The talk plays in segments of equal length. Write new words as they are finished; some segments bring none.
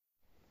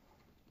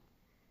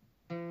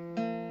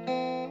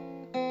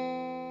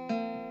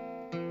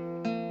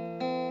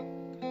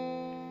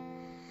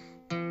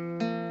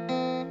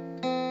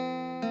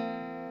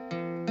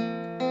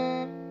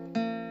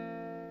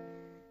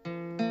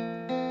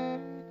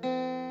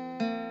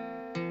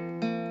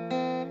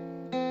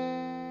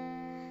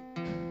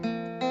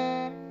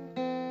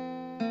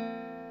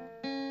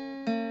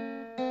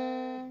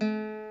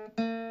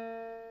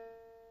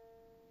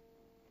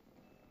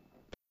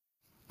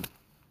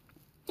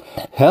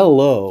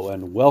Hello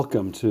and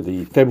welcome to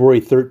the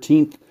February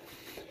 13th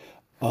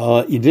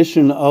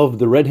edition of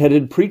the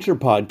Redheaded Preacher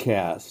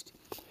Podcast.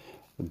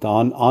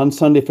 On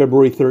Sunday,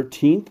 February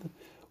 13th,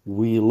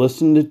 we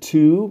listened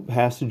to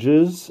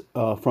passages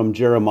from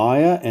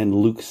Jeremiah and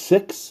Luke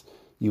 6.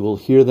 You will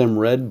hear them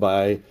read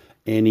by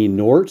Annie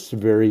Noorts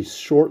very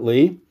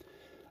shortly.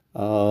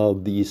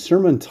 The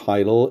sermon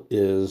title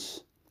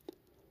is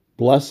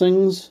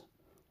Blessings,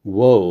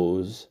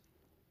 Woes,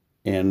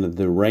 and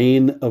the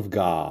Reign of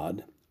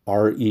God.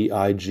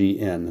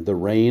 R-E-I-G-N, the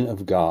reign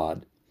of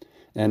God.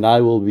 And I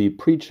will be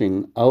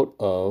preaching out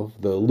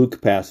of the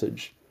Luke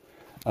passage.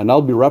 And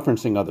I'll be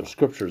referencing other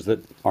scriptures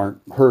that aren't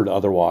heard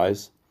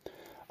otherwise.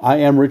 I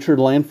am Richard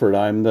Lanford.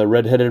 I'm the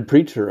redheaded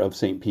preacher of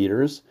St.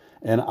 Peter's.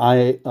 And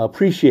I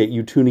appreciate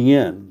you tuning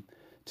in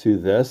to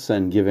this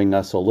and giving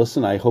us a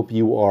listen. I hope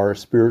you are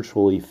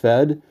spiritually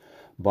fed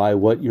by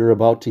what you're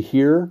about to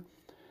hear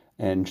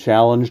and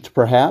challenged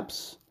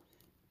perhaps.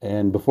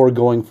 And before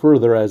going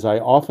further, as I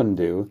often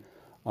do,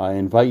 I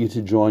invite you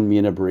to join me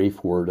in a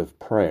brief word of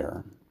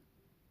prayer.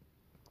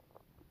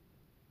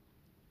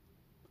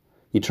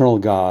 Eternal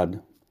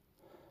God,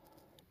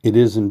 it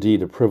is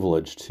indeed a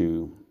privilege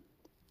to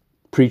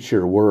preach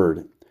your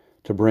word,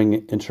 to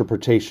bring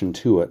interpretation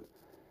to it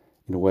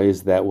in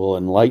ways that will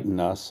enlighten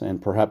us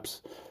and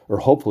perhaps, or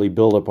hopefully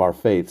build up our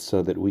faith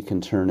so that we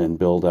can turn and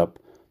build up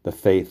the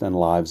faith and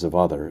lives of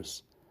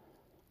others.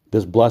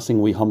 This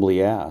blessing we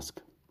humbly ask,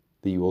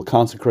 that you will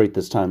consecrate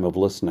this time of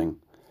listening,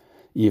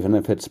 even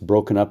if it's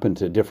broken up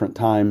into different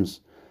times,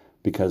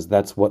 because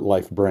that's what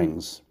life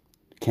brings.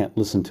 You can't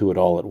listen to it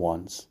all at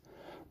once.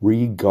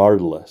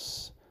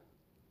 Regardless,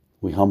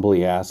 we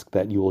humbly ask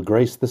that you will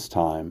grace this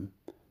time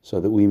so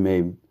that we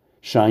may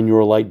shine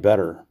your light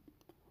better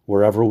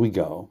wherever we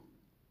go.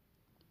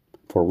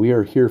 For we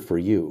are here for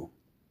you.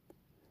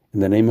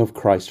 In the name of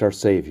Christ our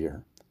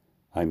Savior,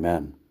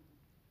 Amen.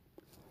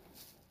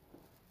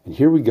 And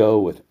here we go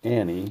with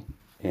Annie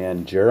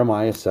and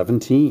Jeremiah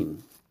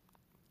 17.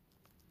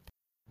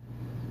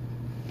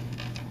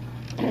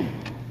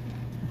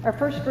 Our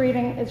first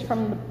reading is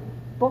from the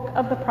book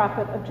of the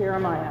prophet of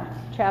Jeremiah,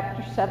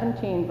 chapter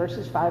 17,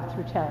 verses 5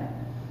 through 10.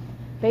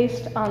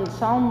 Based on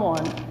Psalm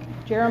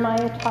 1,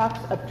 Jeremiah talks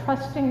of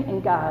trusting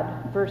in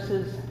God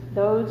versus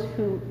those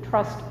who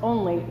trust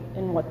only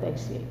in what they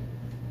see.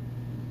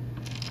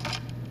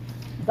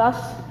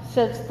 Thus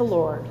says the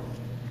Lord,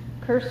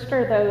 cursed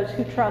are those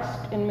who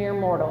trust in mere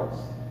mortals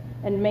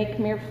and make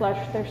mere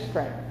flesh their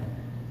strength,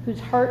 whose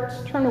hearts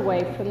turn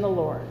away from the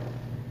Lord.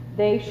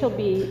 They shall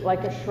be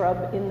like a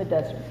shrub in the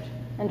desert,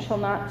 and shall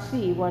not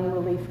see when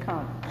relief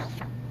comes.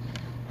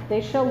 They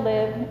shall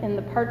live in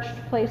the parched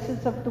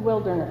places of the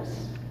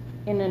wilderness,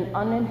 in an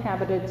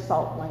uninhabited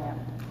salt land.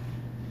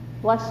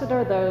 Blessed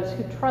are those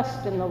who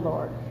trust in the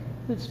Lord,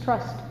 whose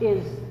trust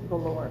is the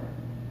Lord.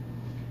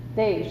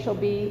 They shall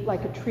be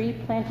like a tree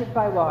planted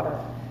by water,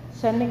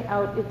 sending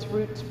out its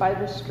roots by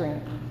the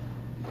stream.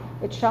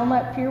 It shall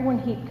not fear when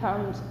heat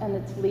comes, and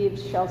its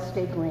leaves shall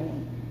stay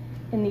green.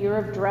 In the year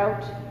of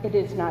drought, it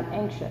is not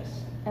anxious,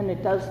 and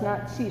it does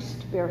not cease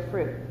to bear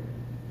fruit.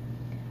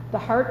 The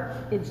heart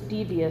is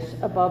devious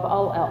above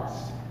all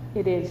else.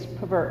 It is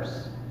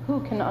perverse.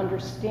 Who can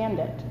understand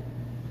it?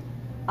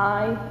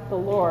 I, the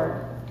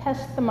Lord,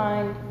 test the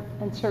mind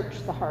and search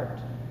the heart,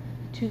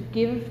 to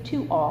give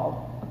to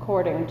all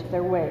according to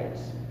their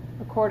ways,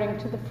 according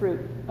to the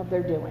fruit of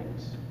their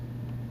doings.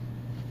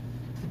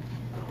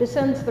 This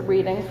ends the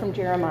reading from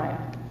Jeremiah.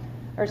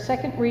 Our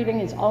second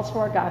reading is also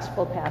our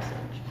gospel passage.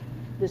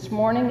 This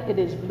morning it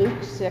is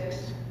Luke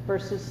 6,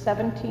 verses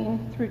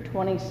 17 through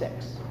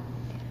 26.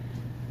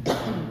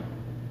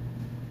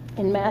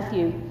 In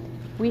Matthew,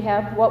 we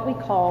have what we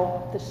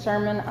call the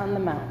Sermon on the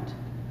Mount.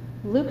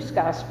 Luke's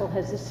gospel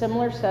has a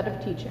similar set of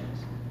teachings,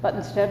 but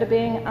instead of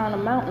being on a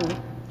mountain,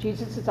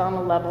 Jesus is on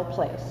a level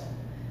place.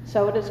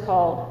 So it is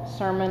called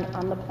Sermon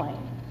on the Plain.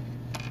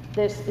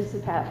 This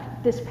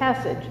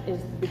passage is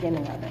the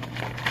beginning of it.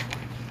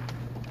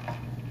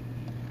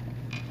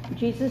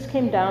 Jesus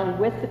came down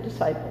with the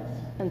disciples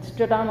and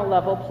stood on a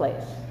level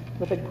place,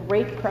 with a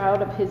great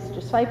crowd of his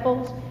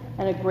disciples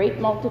and a great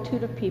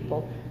multitude of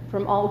people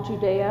from all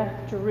Judea,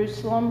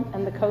 Jerusalem,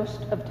 and the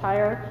coast of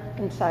Tyre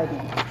and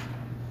Sidon.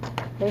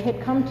 They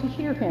had come to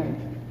hear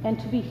him and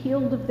to be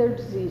healed of their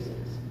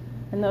diseases,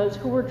 and those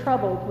who were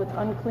troubled with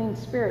unclean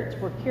spirits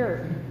were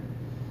cured.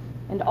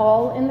 And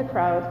all in the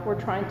crowd were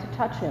trying to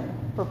touch him,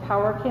 for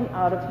power came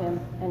out of him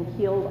and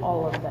healed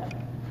all of them.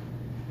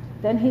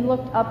 Then he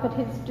looked up at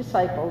his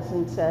disciples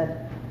and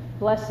said,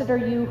 Blessed are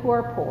you who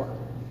are poor,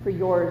 for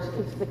yours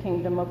is the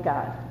kingdom of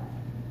God.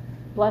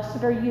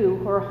 Blessed are you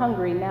who are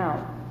hungry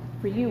now,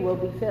 for you will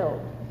be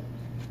filled.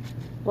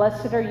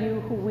 Blessed are you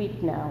who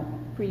weep now,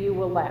 for you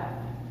will laugh.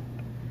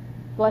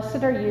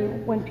 Blessed are you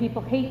when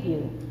people hate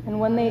you, and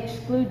when they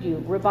exclude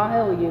you,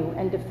 revile you,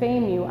 and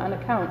defame you on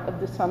account of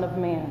the Son of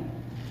Man.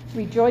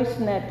 Rejoice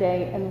in that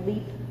day and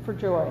leap for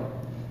joy,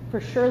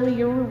 for surely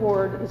your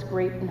reward is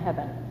great in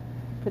heaven,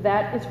 for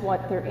that is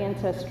what their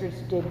ancestors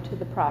did to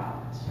the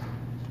prophets.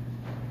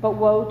 But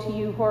woe to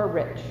you who are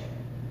rich,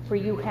 for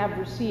you have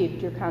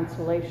received your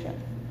consolation.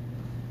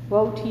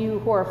 Woe to you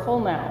who are full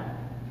now,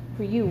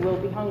 for you will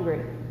be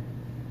hungry.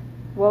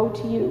 Woe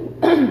to you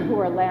who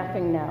are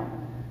laughing now,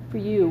 for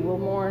you will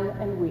mourn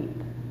and weep.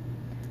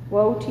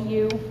 Woe to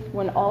you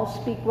when all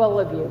speak well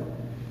of you,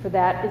 for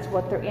that is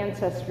what their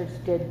ancestors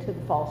did to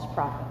the false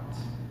prophets.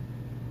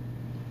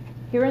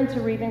 Here ends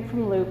a reading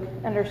from Luke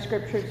and our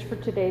scriptures for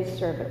today's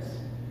service.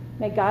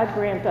 May God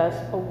grant us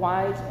a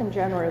wise and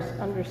generous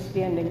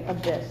understanding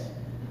of this,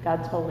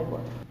 God's holy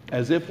word.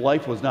 As if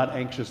life was not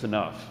anxious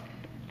enough,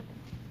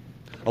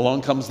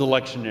 along comes the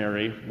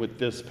lectionary with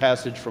this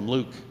passage from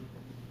Luke.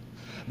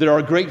 There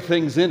are great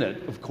things in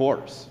it, of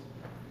course.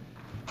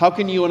 How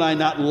can you and I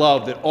not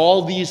love that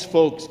all these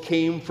folks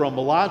came from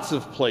lots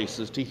of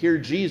places to hear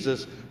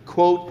Jesus,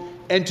 quote,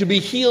 and to be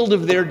healed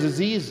of their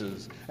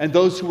diseases, and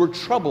those who were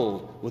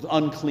troubled with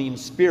unclean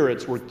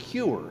spirits were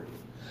cured.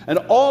 And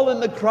all in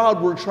the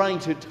crowd were trying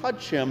to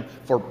touch him,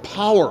 for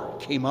power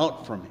came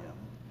out from him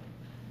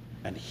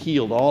and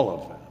healed all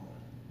of them.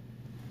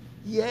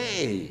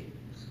 Yay!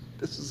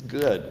 This is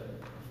good.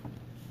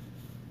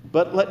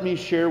 But let me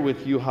share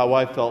with you how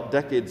I felt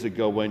decades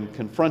ago when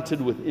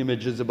confronted with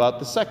images about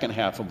the second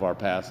half of our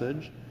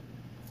passage,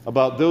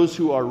 about those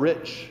who are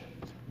rich,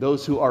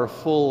 those who are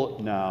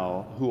full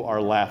now, who are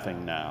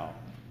laughing now.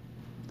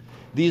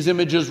 These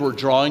images were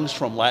drawings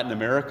from Latin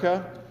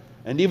America,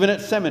 and even at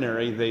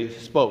seminary they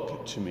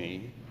spoke to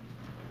me.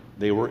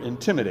 They were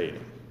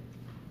intimidating.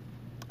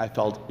 I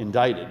felt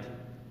indicted,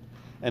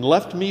 and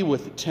left me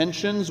with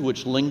tensions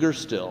which linger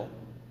still.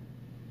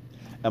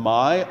 Am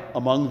I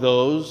among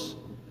those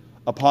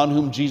upon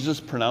whom Jesus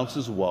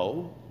pronounces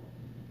woe?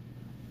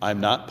 I'm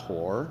not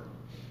poor.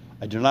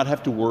 I do not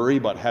have to worry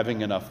about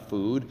having enough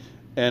food,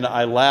 and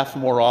I laugh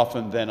more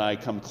often than I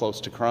come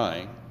close to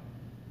crying.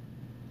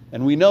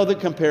 And we know that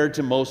compared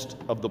to most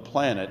of the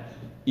planet,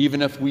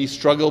 even if we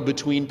struggle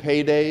between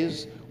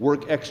paydays,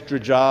 work extra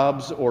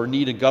jobs, or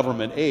need a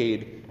government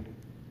aid,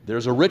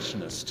 there's a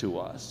richness to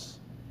us,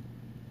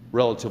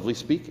 relatively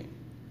speaking.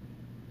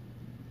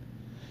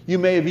 You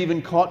may have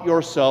even caught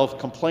yourself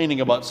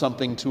complaining about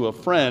something to a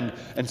friend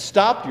and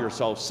stopped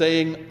yourself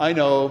saying, I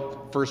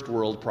know, first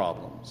world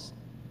problems.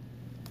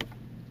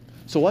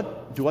 So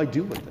what do I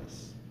do with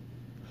this?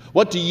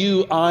 What do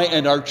you, I,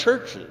 and our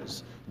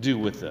churches do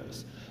with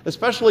this?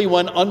 Especially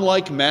when,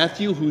 unlike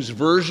Matthew, whose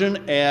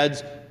version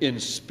adds in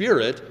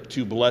spirit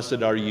to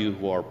blessed are you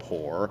who are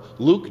poor,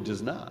 Luke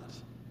does not.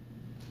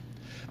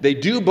 They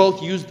do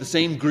both use the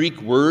same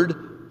Greek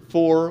word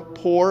for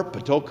poor,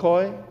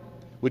 patokoi,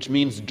 which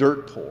means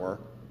dirt poor.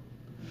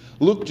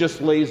 Luke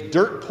just lays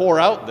dirt poor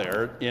out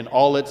there in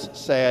all its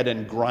sad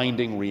and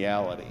grinding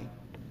reality.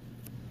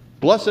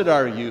 Blessed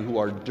are you who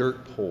are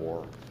dirt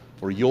poor,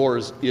 for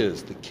yours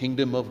is the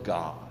kingdom of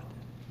God.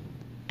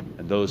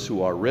 And those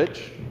who are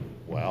rich,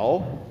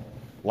 well,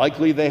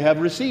 likely they have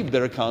received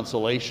their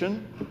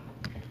consolation.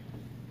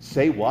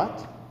 Say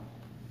what?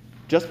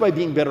 Just by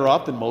being better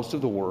off than most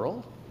of the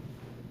world?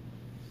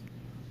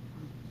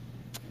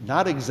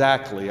 Not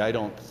exactly, I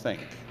don't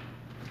think.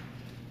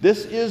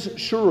 This is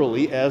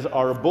surely, as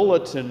our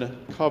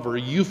bulletin cover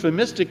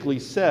euphemistically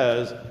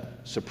says,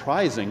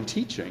 surprising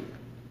teaching.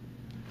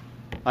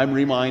 I'm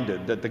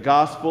reminded that the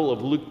Gospel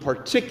of Luke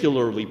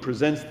particularly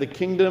presents the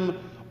kingdom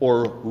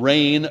or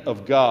reign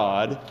of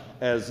God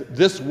as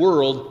this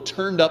world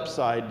turned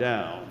upside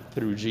down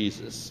through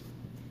Jesus.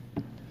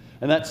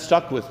 And that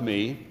stuck with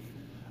me.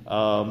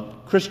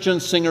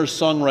 Christian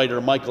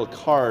singer-songwriter Michael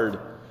Card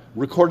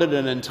recorded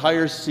an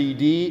entire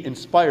CD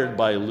inspired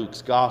by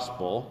Luke's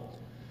Gospel.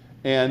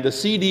 And the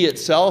CD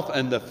itself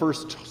and the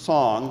first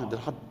song,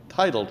 the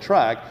title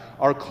track,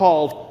 are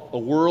called A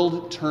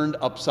World Turned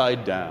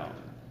Upside Down.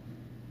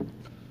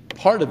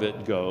 Part of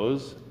it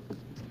goes,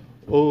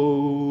 O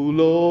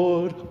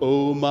Lord,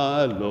 O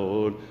my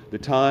Lord, the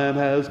time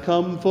has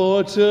come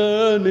for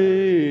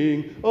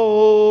turning.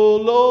 O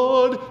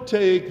Lord,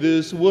 take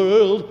this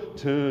world,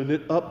 turn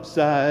it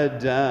upside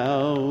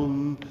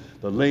down.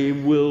 The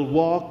lame will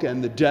walk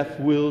and the deaf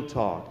will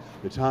talk.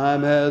 The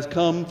time has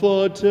come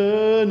for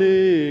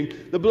turning.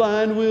 The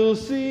blind will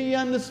see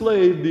and the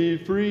slave be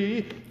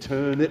free.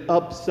 Turn it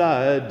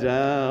upside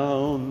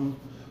down.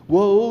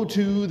 Woe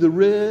to the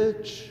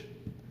rich.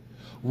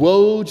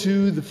 Woe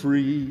to the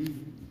free.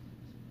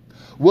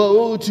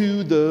 Woe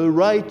to the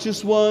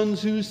righteous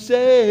ones who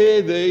say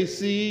they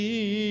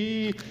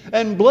see.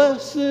 And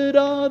blessed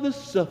are the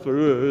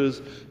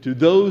sufferers, to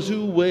those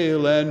who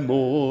wail and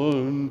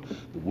mourn.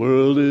 The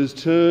world is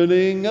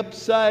turning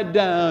upside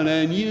down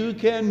and you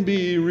can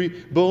be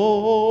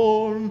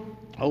reborn.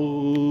 O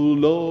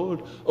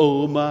Lord,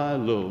 O my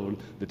Lord,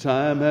 the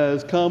time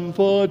has come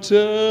for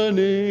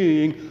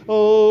turning.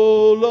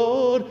 O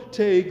Lord,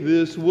 take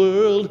this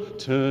world,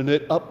 turn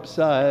it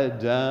upside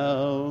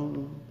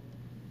down.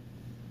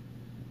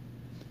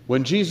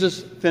 When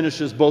Jesus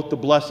finishes both the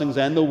blessings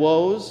and the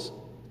woes,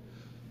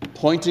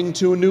 pointing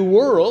to a new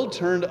world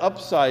turned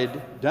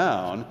upside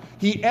down,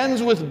 he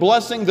ends with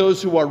blessing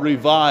those who are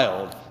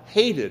reviled,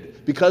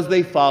 hated, because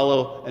they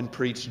follow and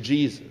preach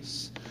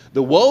Jesus.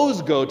 The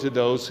woes go to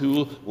those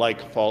who,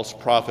 like false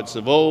prophets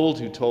of old,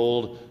 who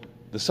told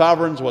the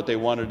sovereigns what they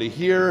wanted to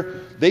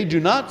hear, they do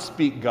not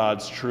speak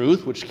God's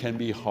truth, which can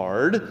be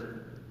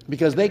hard,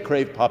 because they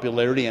crave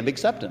popularity and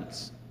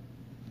acceptance.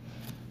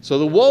 So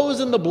the woes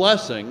and the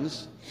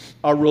blessings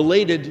are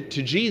related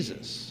to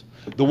Jesus,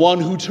 the one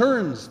who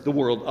turns the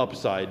world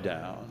upside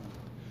down.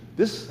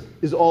 This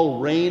is all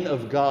reign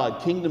of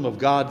God, kingdom of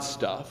God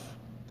stuff.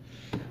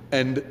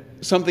 And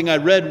something I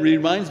read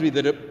reminds me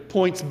that it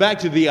points back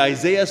to the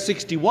Isaiah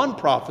 61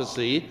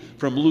 prophecy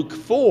from Luke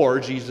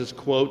 4, Jesus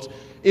quotes,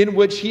 in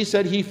which he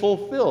said he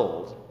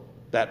fulfilled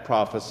that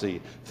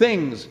prophecy.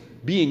 Things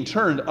being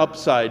turned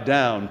upside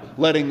down,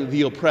 letting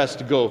the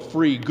oppressed go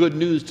free, good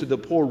news to the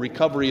poor,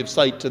 recovery of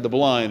sight to the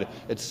blind,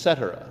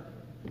 etc.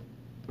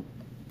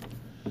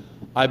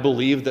 I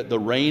believe that the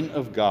reign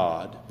of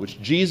God,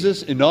 which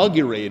Jesus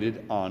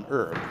inaugurated on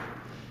earth,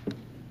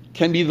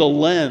 can be the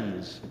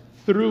lens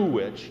through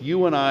which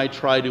you and I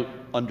try to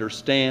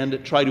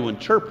understand, try to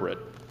interpret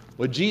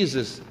what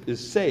Jesus is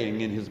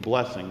saying in his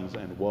blessings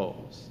and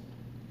woes.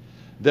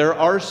 There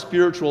are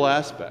spiritual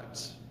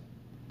aspects,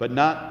 but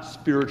not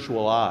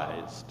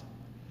spiritualized.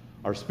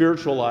 Our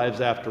spiritual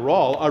lives, after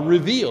all, are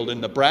revealed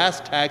in the brass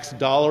tacks,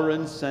 dollar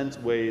and cents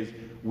ways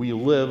we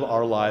live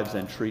our lives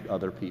and treat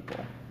other people,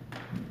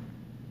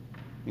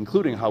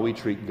 including how we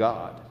treat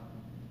God.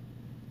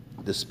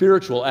 The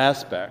spiritual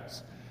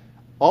aspects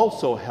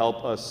also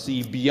help us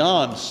see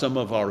beyond some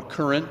of our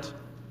current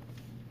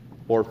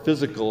or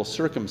physical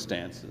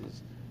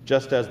circumstances,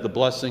 just as the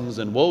blessings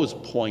and woes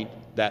point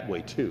that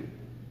way too.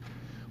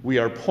 We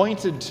are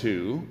pointed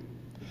to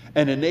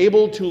and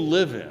enabled to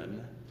live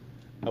in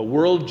a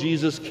world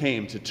Jesus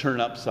came to turn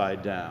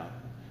upside down,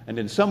 and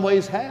in some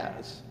ways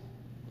has.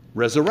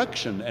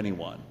 Resurrection,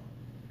 anyone?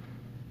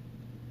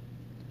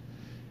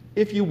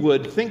 If you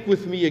would, think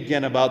with me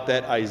again about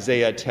that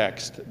Isaiah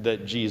text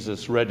that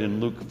Jesus read in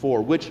Luke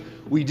 4, which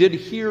we did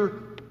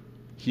hear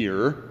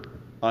here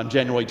on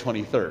January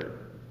 23rd.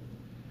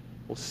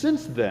 Well,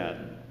 since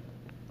then,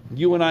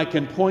 you and I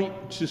can point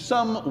to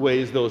some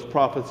ways those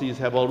prophecies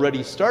have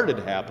already started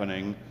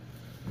happening.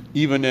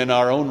 Even in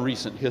our own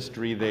recent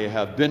history, they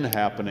have been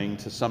happening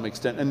to some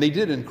extent, and they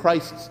did in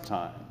Christ's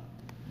time.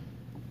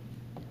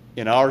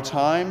 In our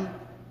time,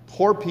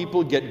 poor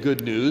people get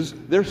good news.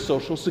 There's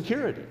Social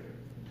Security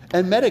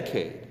and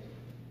Medicaid.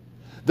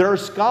 There are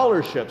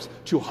scholarships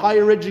to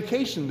higher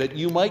education that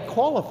you might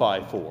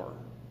qualify for.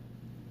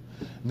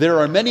 There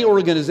are many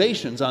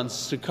organizations on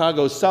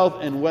Chicago's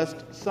south and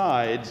west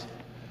sides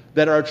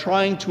that are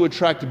trying to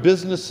attract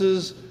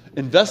businesses,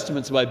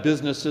 investments by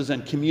businesses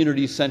and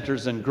community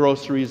centers and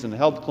groceries and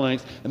health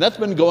clinics, and that's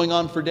been going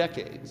on for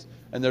decades.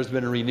 And there's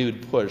been a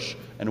renewed push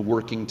and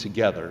working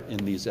together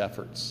in these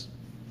efforts.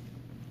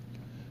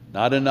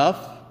 Not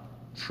enough,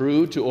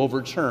 true, to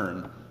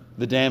overturn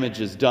the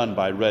damages done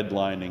by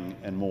redlining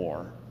and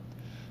more.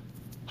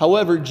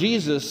 However,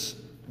 Jesus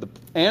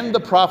and the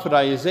prophet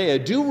Isaiah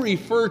do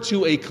refer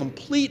to a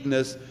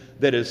completeness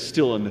that is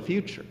still in the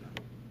future.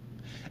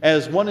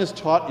 As one is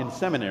taught in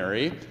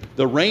seminary,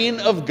 the reign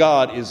of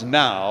God is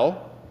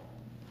now,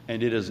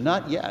 and it is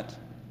not yet.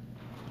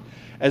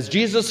 As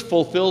Jesus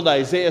fulfilled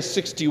Isaiah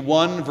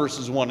 61,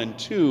 verses 1 and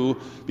 2,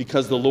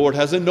 because the Lord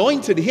has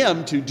anointed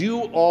him to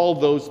do all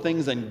those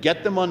things and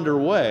get them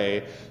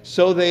underway,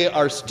 so they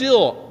are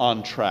still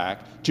on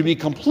track to be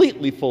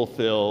completely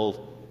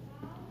fulfilled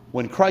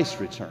when Christ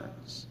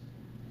returns.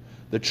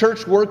 The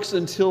church works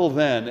until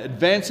then,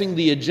 advancing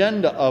the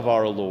agenda of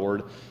our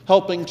Lord,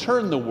 helping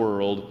turn the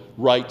world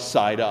right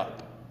side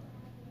up.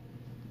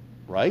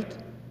 Right?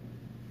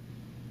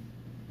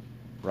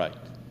 Right.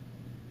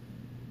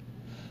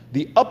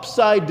 The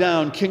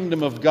upside-down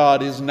kingdom of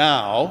God is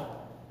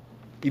now.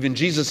 Even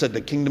Jesus said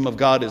the kingdom of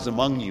God is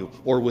among you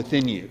or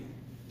within you.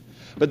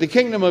 But the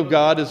kingdom of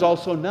God is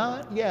also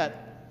not yet.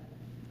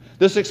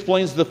 This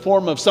explains the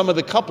form of some of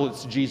the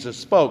couplets Jesus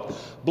spoke.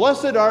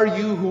 Blessed are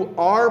you who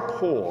are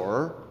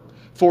poor,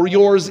 for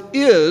yours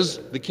is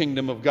the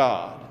kingdom of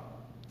God.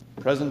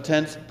 Present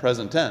tense,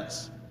 present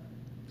tense.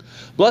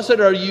 Blessed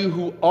are you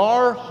who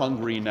are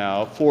hungry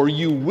now, for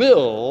you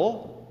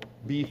will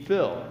be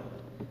filled.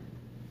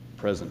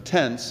 Present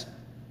tense,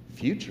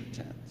 future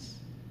tense.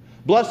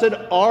 Blessed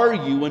are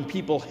you when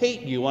people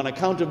hate you on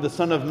account of the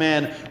Son of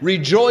Man.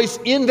 Rejoice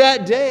in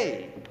that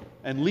day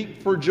and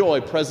leap for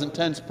joy. Present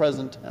tense,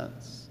 present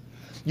tense.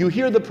 You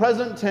hear the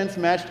present tense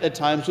matched at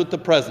times with the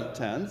present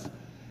tense.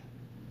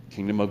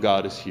 Kingdom of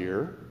God is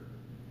here.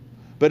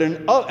 But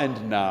in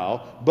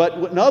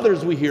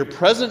others we hear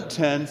present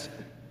tense,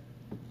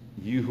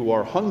 you who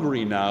are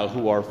hungry now,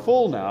 who are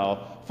full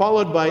now,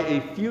 followed by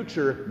a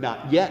future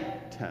not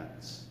yet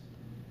tense.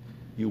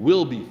 You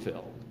will be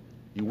filled.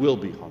 You will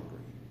be hungry.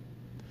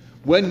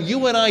 When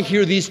you and I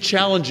hear these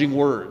challenging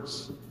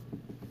words,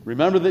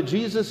 remember that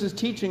Jesus is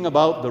teaching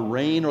about the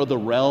reign or the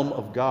realm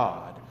of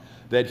God,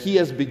 that he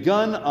has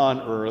begun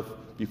on earth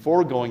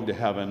before going to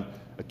heaven,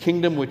 a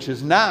kingdom which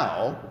is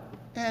now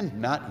and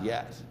not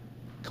yet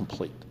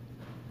complete.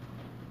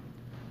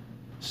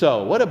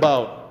 So, what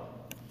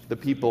about the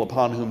people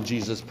upon whom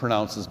Jesus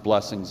pronounces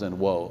blessings and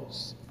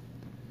woes.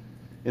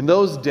 In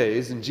those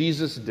days, in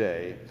Jesus'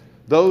 day,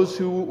 those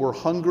who were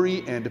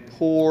hungry and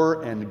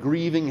poor and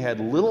grieving had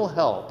little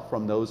help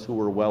from those who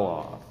were well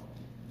off.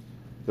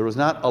 There was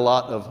not a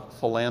lot of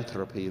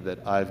philanthropy that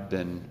I've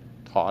been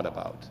taught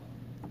about.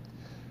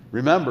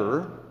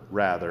 Remember,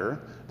 rather,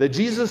 that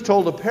Jesus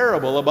told a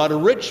parable about a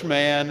rich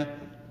man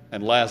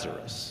and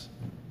Lazarus.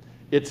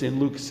 It's in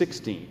Luke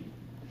 16.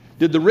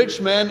 Did the rich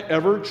man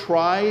ever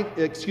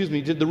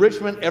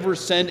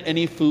send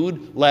any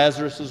food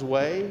Lazarus'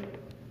 way?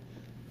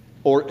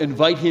 Or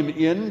invite him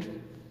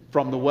in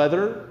from the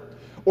weather?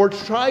 Or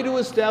try to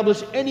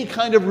establish any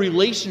kind of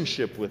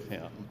relationship with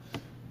him?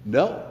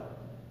 No.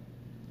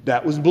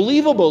 That was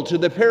believable to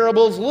the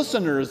parable's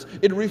listeners.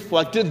 It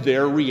reflected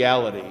their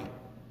reality.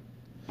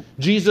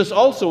 Jesus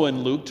also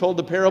in Luke told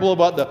the parable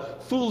about the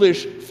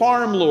foolish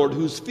farm lord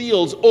whose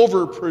fields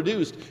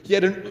overproduced. He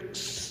had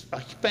a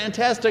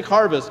fantastic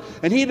harvest,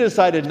 and he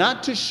decided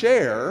not to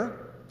share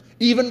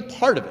even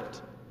part of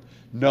it.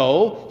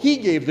 No, he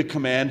gave the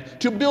command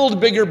to build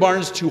bigger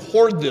barns to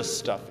hoard this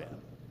stuff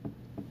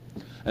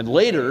in. And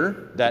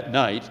later that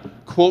night,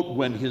 quote,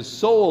 when his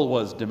soul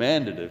was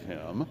demanded of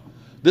him,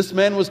 this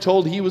man was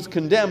told he was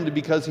condemned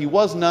because he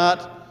was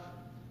not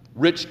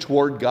rich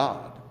toward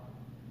God.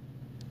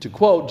 To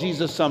quote,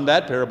 Jesus summed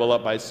that parable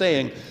up by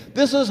saying,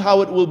 "This is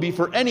how it will be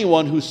for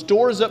anyone who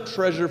stores up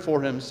treasure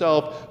for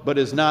himself but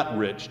is not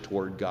rich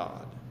toward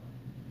God."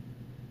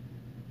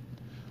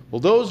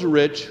 Well, those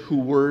rich who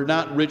were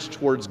not rich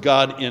towards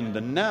God in the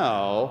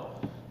now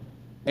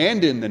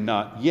and in the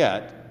not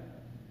yet,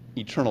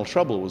 eternal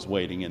trouble was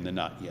waiting in the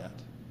not yet.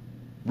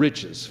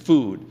 Riches,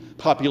 food,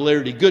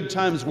 popularity, good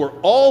times were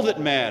all that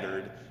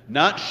mattered,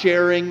 not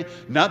sharing,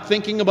 not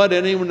thinking about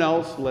anyone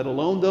else, let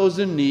alone those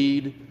in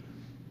need.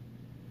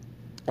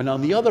 And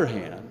on the other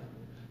hand,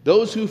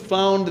 those who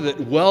found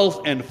that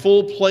wealth and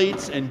full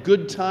plates and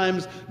good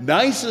times,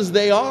 nice as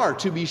they are,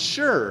 to be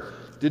sure,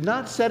 did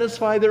not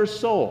satisfy their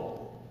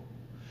soul.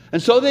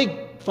 And so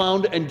they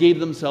found and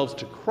gave themselves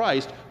to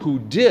Christ, who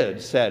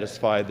did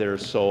satisfy their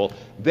soul.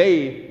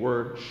 They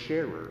were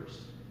sharers.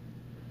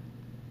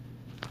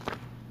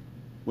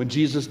 When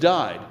Jesus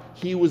died,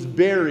 he was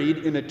buried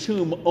in a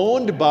tomb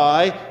owned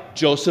by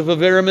Joseph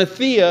of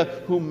Arimathea,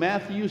 whom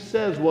Matthew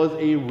says was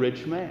a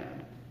rich man.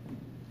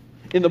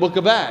 In the book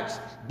of Acts,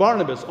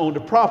 Barnabas owned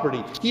a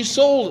property. He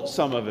sold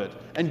some of it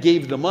and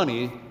gave the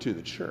money to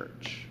the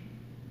church.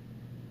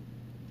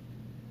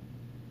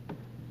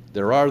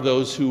 There are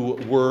those who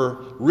were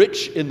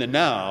rich in the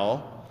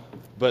now,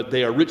 but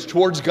they are rich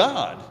towards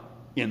God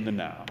in the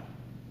now.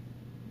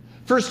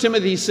 1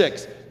 Timothy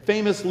 6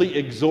 famously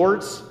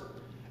exhorts,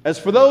 "As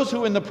for those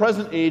who in the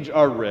present age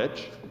are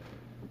rich,"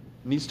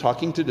 and he's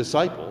talking to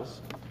disciples,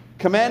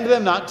 "command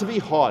them not to be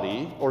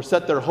haughty or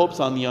set their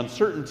hopes on the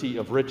uncertainty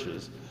of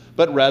riches,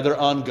 but rather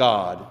on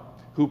God,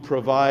 who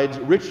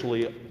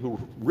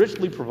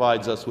richly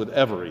provides us with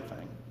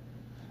everything.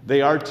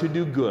 They are to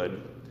do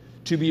good,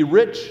 to be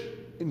rich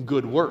in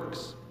good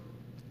works,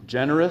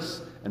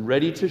 generous and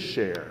ready to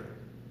share,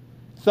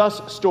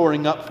 thus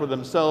storing up for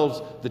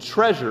themselves the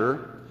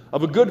treasure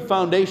of a good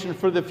foundation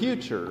for the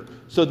future,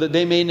 so that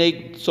they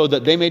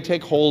may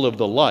take hold of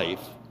the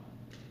life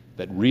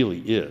that really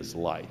is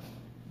life."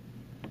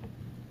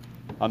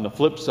 On the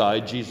flip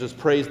side, Jesus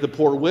praised the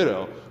poor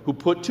widow who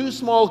put 2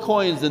 small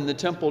coins in the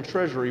temple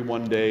treasury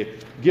one day,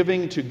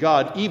 giving to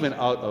God even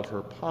out of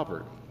her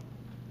poverty.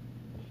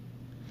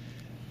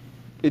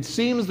 It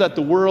seems that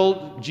the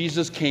world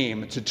Jesus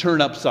came to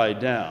turn upside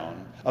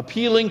down,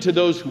 appealing to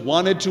those who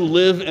wanted to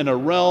live in a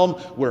realm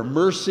where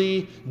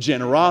mercy,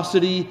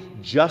 generosity,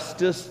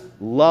 justice,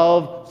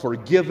 love,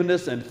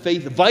 forgiveness, and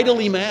faith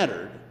vitally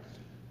mattered.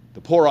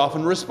 The poor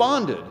often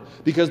responded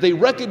because they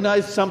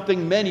recognized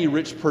something many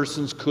rich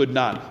persons could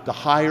not: the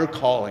higher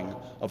calling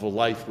of a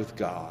life with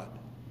God,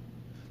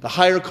 the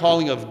higher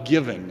calling of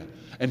giving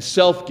and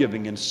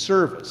self-giving and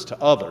service to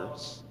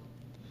others.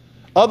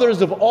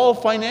 Others of all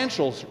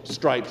financial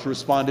stripes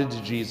responded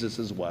to Jesus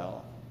as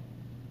well.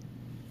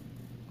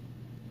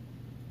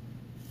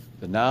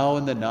 The now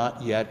and the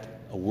not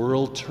yet, a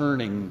world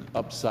turning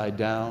upside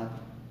down.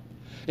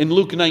 In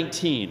Luke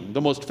 19,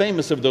 the most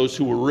famous of those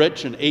who were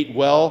rich and ate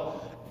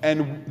well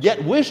and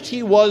yet wished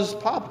he was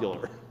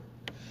popular,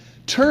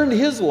 turned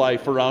his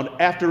life around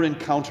after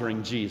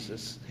encountering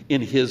Jesus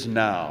in his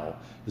now.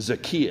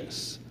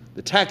 Zacchaeus,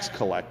 the tax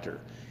collector.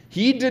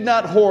 He did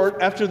not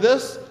hoard after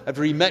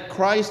he met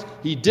Christ.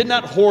 He did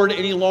not hoard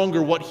any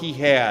longer what he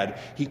had.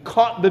 He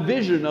caught the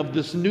vision of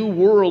this new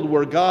world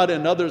where God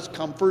and others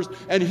come first,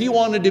 and he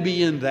wanted to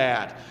be in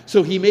that.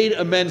 So he made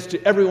amends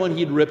to everyone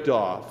he'd ripped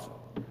off.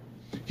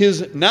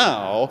 His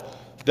now,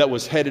 that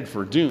was headed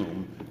for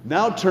doom,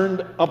 now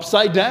turned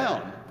upside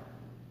down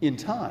in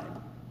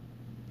time.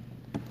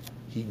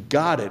 He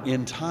got it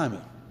in time.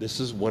 This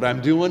is what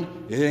I'm doing.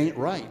 It ain't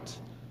right.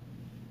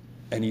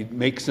 And he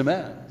makes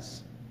amends.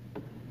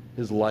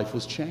 His life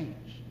was changed.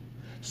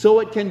 So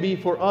it can be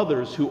for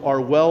others who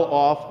are well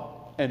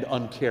off and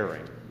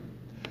uncaring,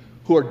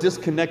 who are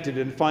disconnected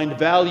and find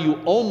value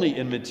only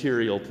in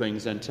material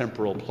things and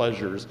temporal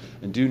pleasures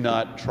and do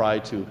not try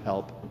to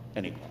help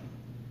anyone.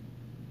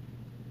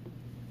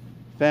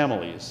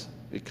 Families,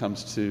 it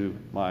comes to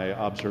my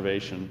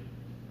observation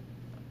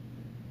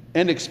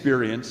and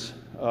experience,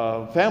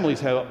 families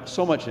have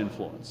so much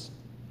influence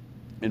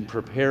in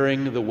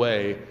preparing the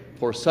way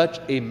for such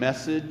a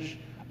message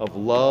of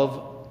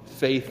love,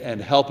 faith,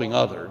 and helping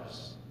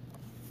others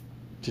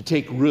to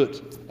take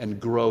root and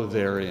grow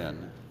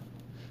therein.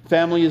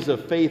 Families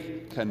of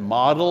faith can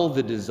model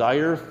the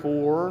desire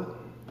for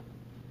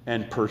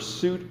and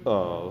pursuit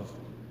of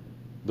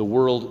the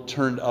world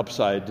turned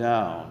upside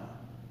down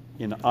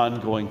in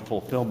ongoing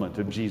fulfillment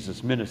of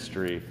Jesus'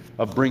 ministry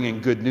of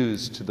bringing good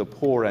news to the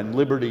poor and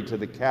liberty to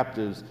the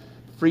captives,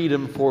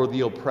 freedom for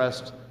the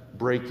oppressed,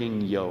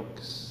 breaking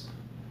yokes.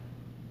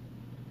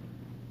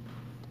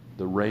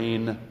 The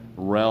reign,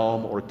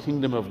 realm, or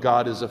kingdom of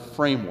God is a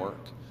framework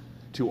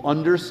to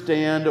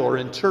understand or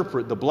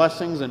interpret the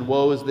blessings and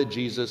woes that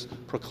Jesus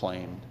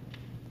proclaimed.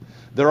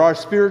 There are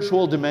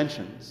spiritual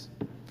dimensions,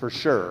 for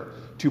sure,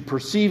 to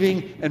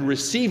perceiving and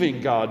receiving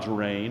God's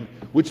reign,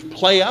 which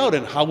play out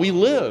in how we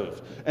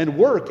live and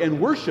work and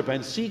worship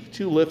and seek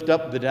to lift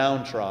up the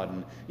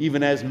downtrodden,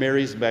 even as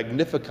Mary's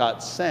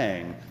Magnificat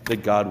sang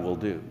that God will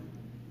do,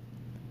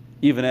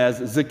 even as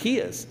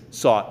Zacchaeus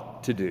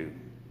sought to do,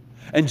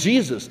 and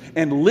Jesus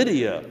and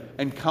Lydia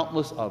and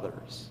countless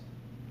others.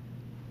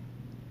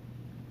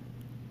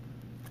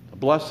 The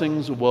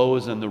blessings,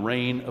 woes, and the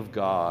reign of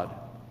God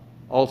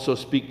also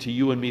speak to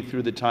you and me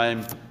through the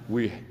time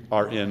we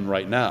are in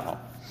right now.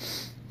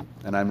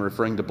 And I'm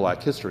referring to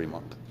Black History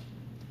Month.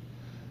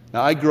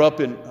 Now, I grew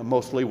up in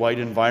mostly white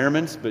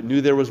environments, but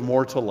knew there was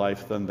more to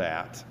life than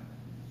that.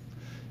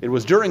 It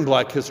was during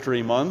Black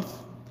History Month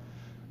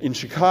in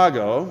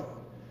Chicago,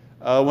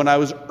 when I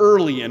was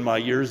early in my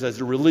years as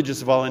a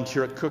religious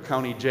volunteer at Cook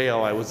County Jail.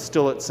 I was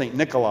still at St.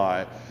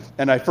 Nikolai,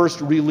 and I first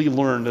really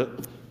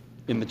learned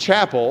in the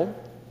chapel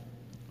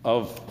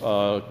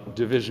of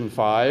Division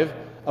 5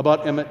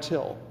 about Emmett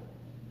Till.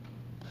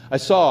 I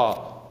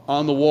saw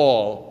on the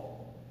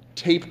wall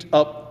taped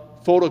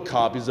up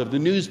photocopies of the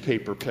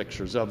newspaper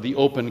pictures of the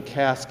open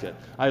casket.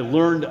 I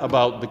learned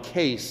about the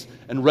case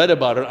and read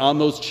about it on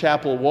those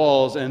chapel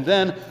walls, and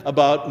then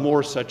about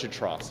more such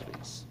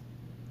atrocities.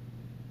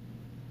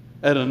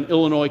 At an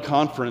Illinois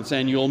conference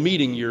annual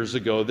meeting years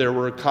ago, there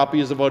were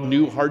copies of a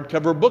new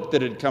hardcover book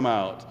that had come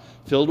out,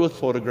 filled with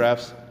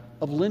photographs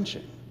of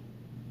lynching.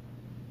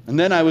 And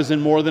then I was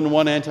in more than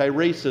one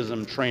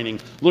anti-racism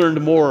training,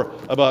 learned more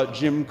about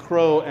Jim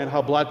Crow and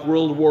how Black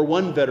World War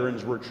I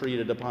veterans were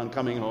treated upon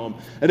coming home.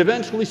 And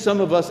eventually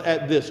some of us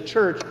at this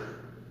church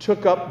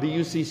took up the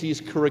UCC's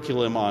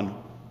curriculum on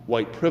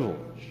white privilege.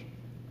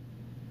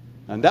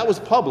 And that was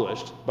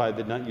published by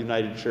the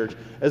United Church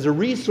as a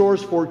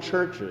resource for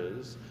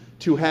churches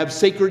to have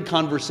sacred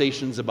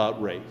conversations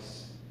about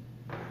race.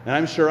 And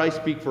I'm sure I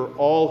speak for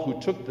all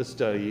who took the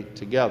study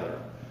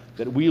together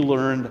that we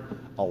learned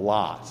a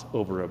lot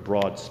over a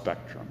broad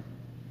spectrum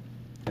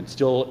and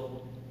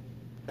still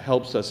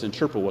helps us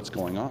interpret what's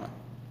going on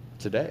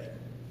today.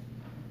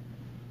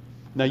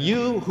 Now,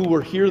 you who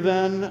were here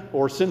then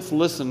or since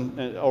listened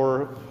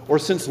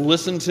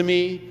to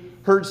me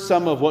heard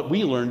some of what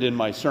we learned in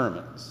my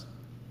sermons.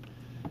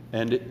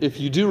 And if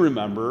you do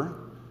remember,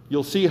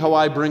 you'll see how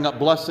I bring up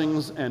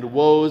blessings and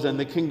woes and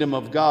the kingdom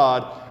of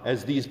God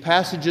as these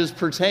passages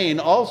pertain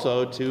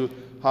also to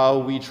how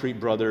we treat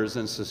brothers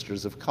and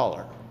sisters of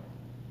color.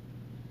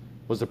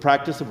 Was the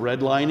practice of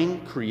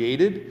redlining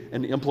created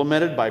and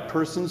implemented by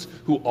persons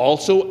who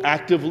also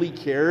actively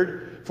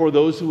cared for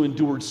those who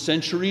endured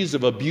centuries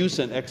of abuse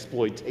and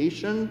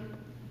exploitation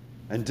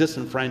and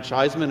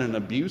disenfranchisement and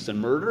abuse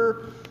and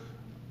murder?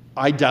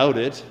 I doubt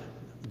it.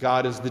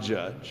 God is the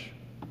judge.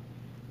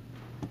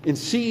 In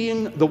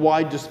seeing the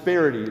wide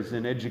disparities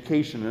in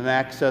education and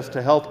access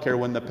to health care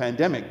when the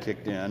pandemic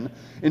kicked in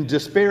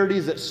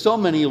disparities at so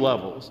many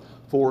levels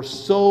for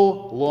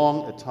so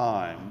long a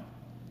time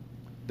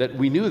that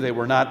we knew they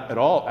were not at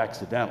all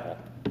accidental,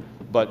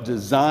 but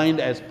designed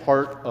as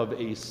part of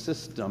a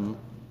system,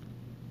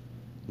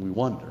 we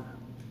wonder.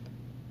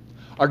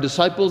 Are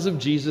disciples of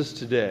Jesus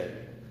today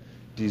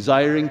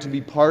desiring to be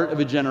part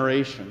of a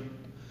generation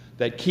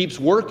that keeps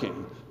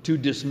working to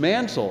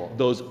dismantle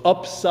those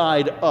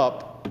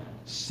upside-up,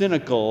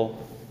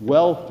 cynical,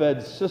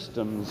 well-fed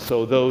systems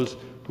so those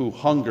who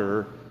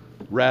hunger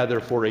rather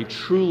for a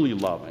truly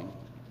loving,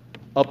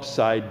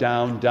 upside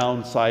down,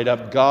 downside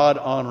up,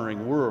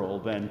 God-honoring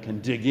world then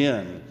can dig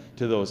in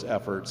to those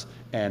efforts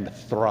and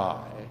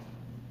thrive?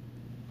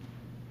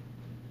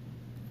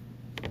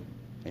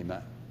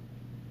 Amen.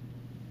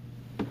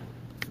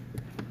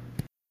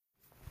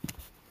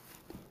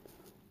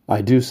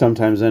 I do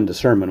sometimes end a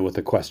sermon with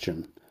a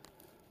question.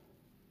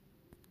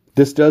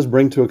 This does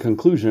bring to a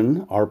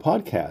conclusion our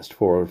podcast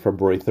for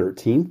February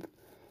 13th.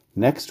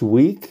 Next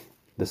week,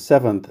 the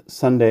 7th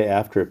Sunday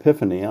after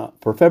Epiphany,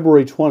 for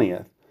February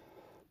 20th,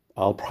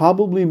 I'll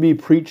probably be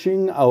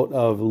preaching out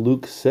of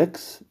Luke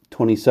 6,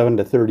 27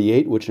 to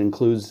 38, which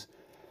includes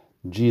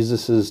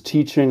Jesus'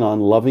 teaching on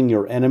loving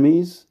your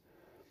enemies,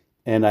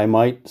 and I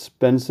might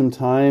spend some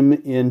time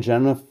in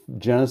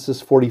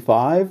Genesis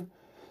 45,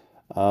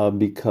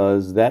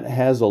 because that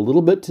has a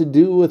little bit to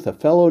do with a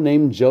fellow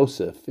named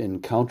Joseph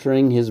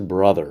encountering his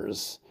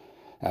brothers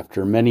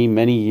after many,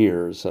 many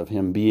years of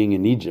him being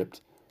in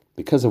Egypt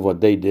because of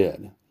what they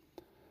did.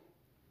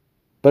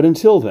 But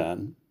until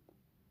then,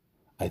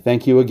 I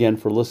thank you again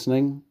for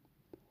listening,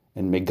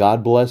 and may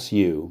God bless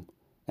you,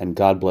 and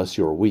God bless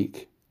your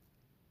week.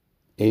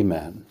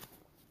 Amen.